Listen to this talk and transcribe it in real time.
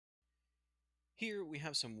Here we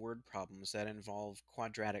have some word problems that involve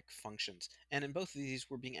quadratic functions, and in both of these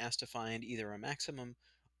we're being asked to find either a maximum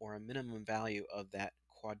or a minimum value of that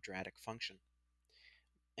quadratic function.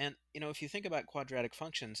 And if you think about quadratic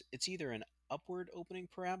functions, it's either an upward opening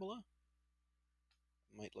parabola,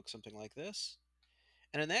 might look something like this,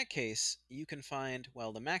 and in that case you can find,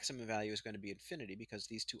 well, the maximum value is going to be infinity because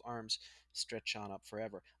these two arms stretch on up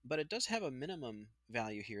forever. But it does have a minimum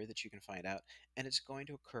value here that you can find out, and it's going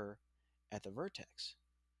to occur at the vertex.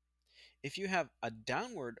 If you have a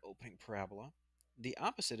downward opening parabola, the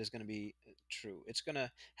opposite is going to be true. It's going to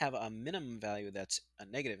have a minimum value that's a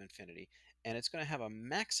negative infinity, and it's going to have a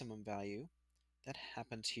maximum value that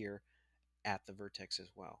happens here at the vertex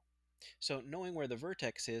as well. So knowing where the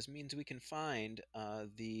vertex is means we can find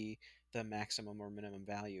the maximum or minimum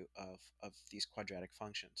value of these quadratic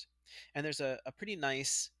functions. And there's a pretty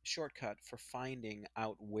nice shortcut for finding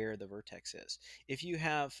out where the vertex is. If you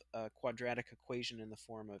have a quadratic equation in the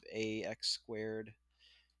form of ax squared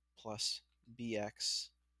plus bx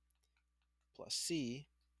plus c,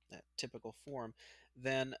 that typical form,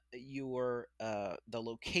 then the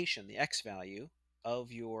location, the x value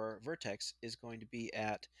of your vertex is going to be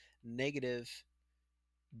at negative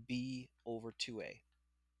b over 2a.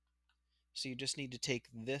 So you just need to take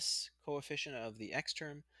this coefficient of the x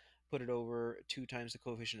term, put it over 2 times the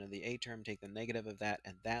coefficient of the a term, take the negative of that,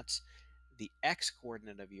 and that's the x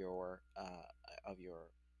coordinate of your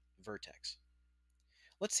vertex.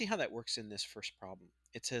 Let's see how that works in this first problem.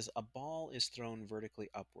 It says a ball is thrown vertically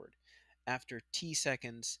upward. After t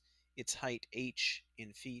seconds, its height h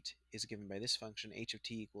in feet is given by this function. H of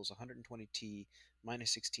t equals 120t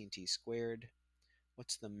minus 16t squared.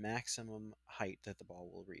 What's the maximum height that the ball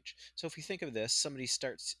will reach? So if we think of this, somebody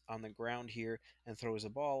starts on the ground here and throws a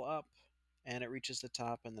ball up, and it reaches the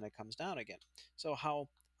top, and then it comes down again. So how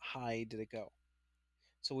high did it go?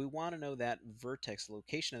 So we want to know that vertex, the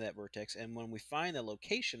location of that vertex, and when we find the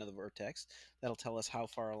location of the vertex, that'll tell us how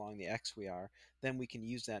far along the x we are. Then we can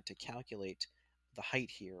use that to calculate the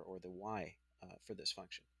height here, or the y, for this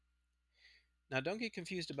function. Now, don't get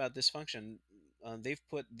confused about this function. They've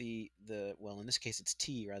put well, in this case it's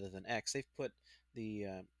t rather than x. They've put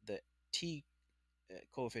the t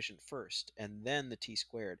coefficient first, and then the t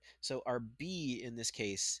squared. So our b in this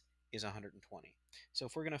case is 120. So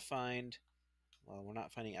if we're going to find, well, we're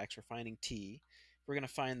not finding x, we're finding t. If we're going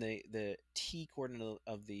to find the t coordinate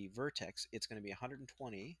of the vertex, it's going to be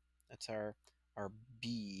 120. That's our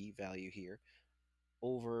b value here,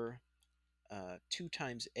 over 2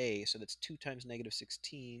 times a, so that's 2 times negative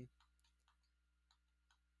 16,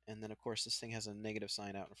 and then of course this thing has a negative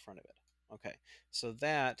sign out in front of it. Okay, so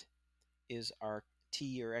that is our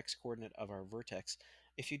t or x coordinate of our vertex.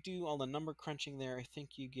 If you do all the number crunching there, I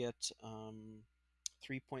think you get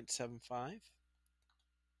 3.75.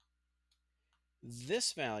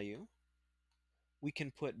 This value we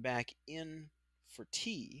can put back in for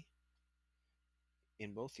t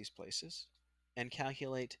in both these places and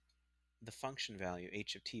calculate the function value,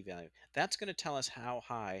 h of t value. That's going to tell us how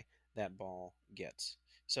high that ball gets.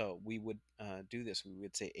 So we would do this. We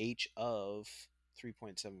would say h of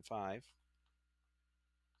 3.75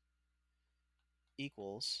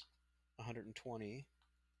 equals 120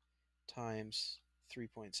 times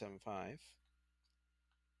 3.75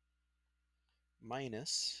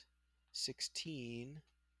 minus 16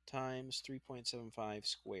 times 3.75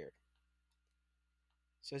 squared.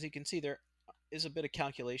 So as you can see, there is a bit of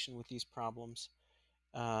calculation with these problems.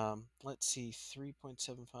 Let's see,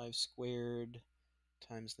 3.75 squared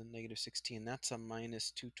times the negative 16, that's a minus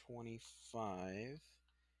 225.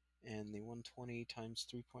 And the 120 times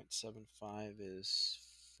 3.75 is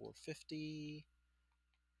 450.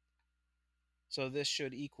 So this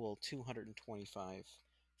should equal 225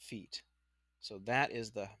 feet. So that is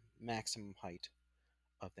the maximum height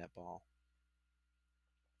of that ball.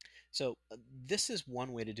 So this is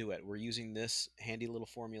one way to do it. We're using this handy little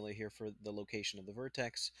formula here for the location of the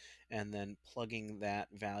vertex, and then plugging that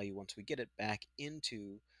value once we get it back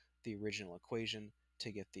into the original equation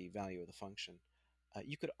to get the value of the function.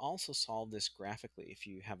 You could also solve this graphically if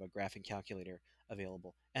you have a graphing calculator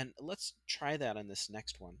available. And let's try that on this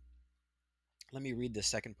next one. Let me read the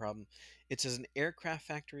second problem. It says an aircraft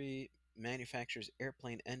factory manufactures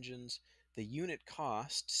airplane engines. The unit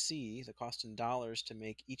cost, C, the cost in dollars to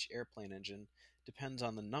make each airplane engine, depends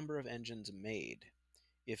on the number of engines made.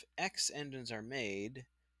 If X engines are made,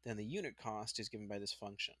 then the unit cost is given by this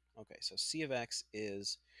function. Okay, so C of X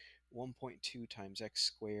is 1.2 times X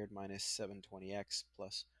squared minus 720X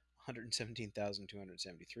plus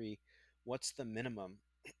 117,273. What's the minimum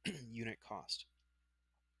unit cost?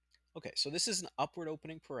 Okay, so this is an upward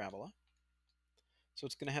opening parabola. So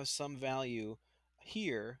it's going to have some value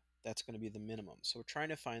Here, that's going to be the minimum. So we're trying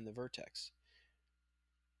to find the vertex.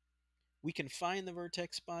 We can find the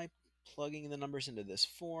vertex by plugging the numbers into this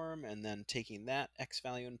form and then taking that x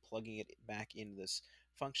value and plugging it back into this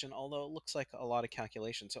function, although it looks like a lot of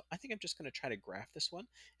calculation. So I think I'm just going to try to graph this one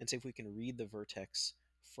and see if we can read the vertex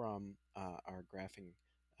from our graphing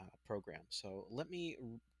program. So let me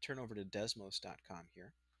turn over to desmos.com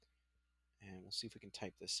here, and we'll see if we can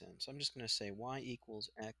type this in. So I'm just going to say y equals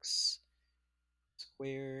x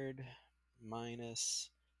squared minus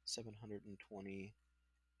 720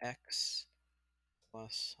 x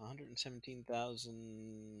plus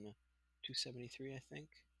 117,273, I think.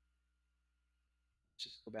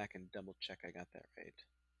 Just go back and double check I got that right.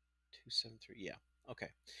 273, yeah. Okay.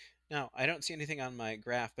 Now, I don't see anything on my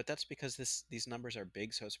graph, but that's because these numbers are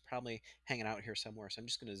big, so it's probably hanging out here somewhere. So I'm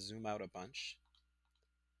just going to zoom out a bunch.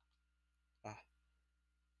 Ah,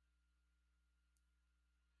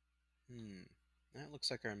 that looks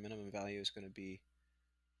like our minimum value is going to be...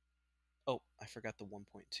 Oh, I forgot the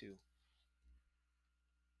 1.2.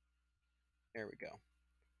 There we go.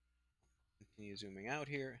 Continue zooming out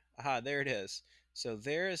here. Aha, there it is. So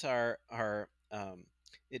there's our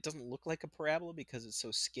it doesn't look like a parabola because it's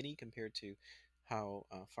so skinny compared to how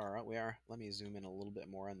far out we are. Let me zoom in a little bit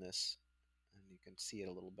more on this and you can see it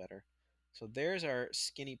a little better. So there's our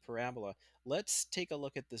skinny parabola. Let's take a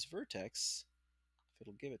look at this vertex, if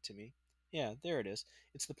it'll give it to me. Yeah, there it is.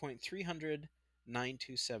 It's the point 300,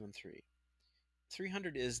 9273.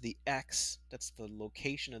 300 is the x, that's the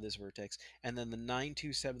location of this vertex, and then the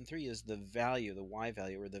 9273 is the value, the y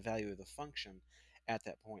value, or the value of the function at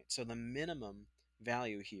that point. So the minimum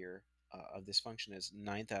value here of this function is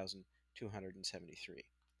 9,273.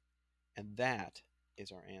 And that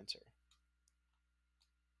is our answer.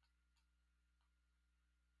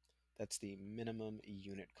 That's the minimum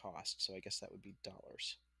unit cost. So I guess that would be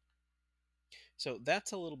dollars. So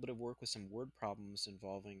that's a little bit of work with some word problems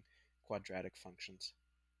involving quadratic functions.